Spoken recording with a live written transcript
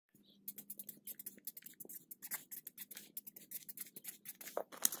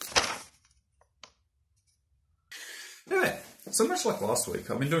So much like last week,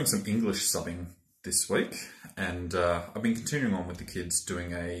 I've been doing some English subbing this week, and I've been continuing on with the kids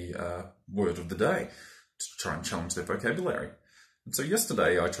doing a word of the day to try and challenge their vocabulary. And so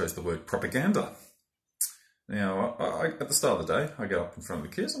yesterday I chose the word propaganda. Now, at the start of the day, I get up in front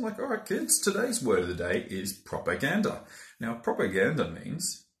of the kids, I'm like, all right, kids, today's word of the day is propaganda. Now, propaganda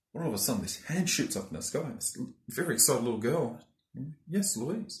means, all of a sudden this hand shoots up in the sky, this very excited little girl. Yes,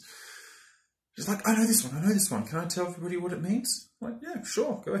 Louise. She's like, I know this one. Can I tell everybody what it means? I'm like, yeah,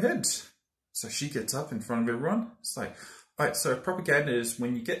 sure, go ahead. So she gets up in front of everyone. It's like, all right, so propaganda is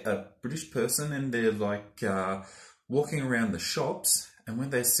when you get a British person and they're like walking around the shops, and when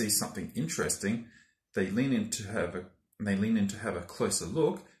they see something interesting, they lean in to have a closer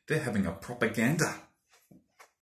look. They're having a propaganda.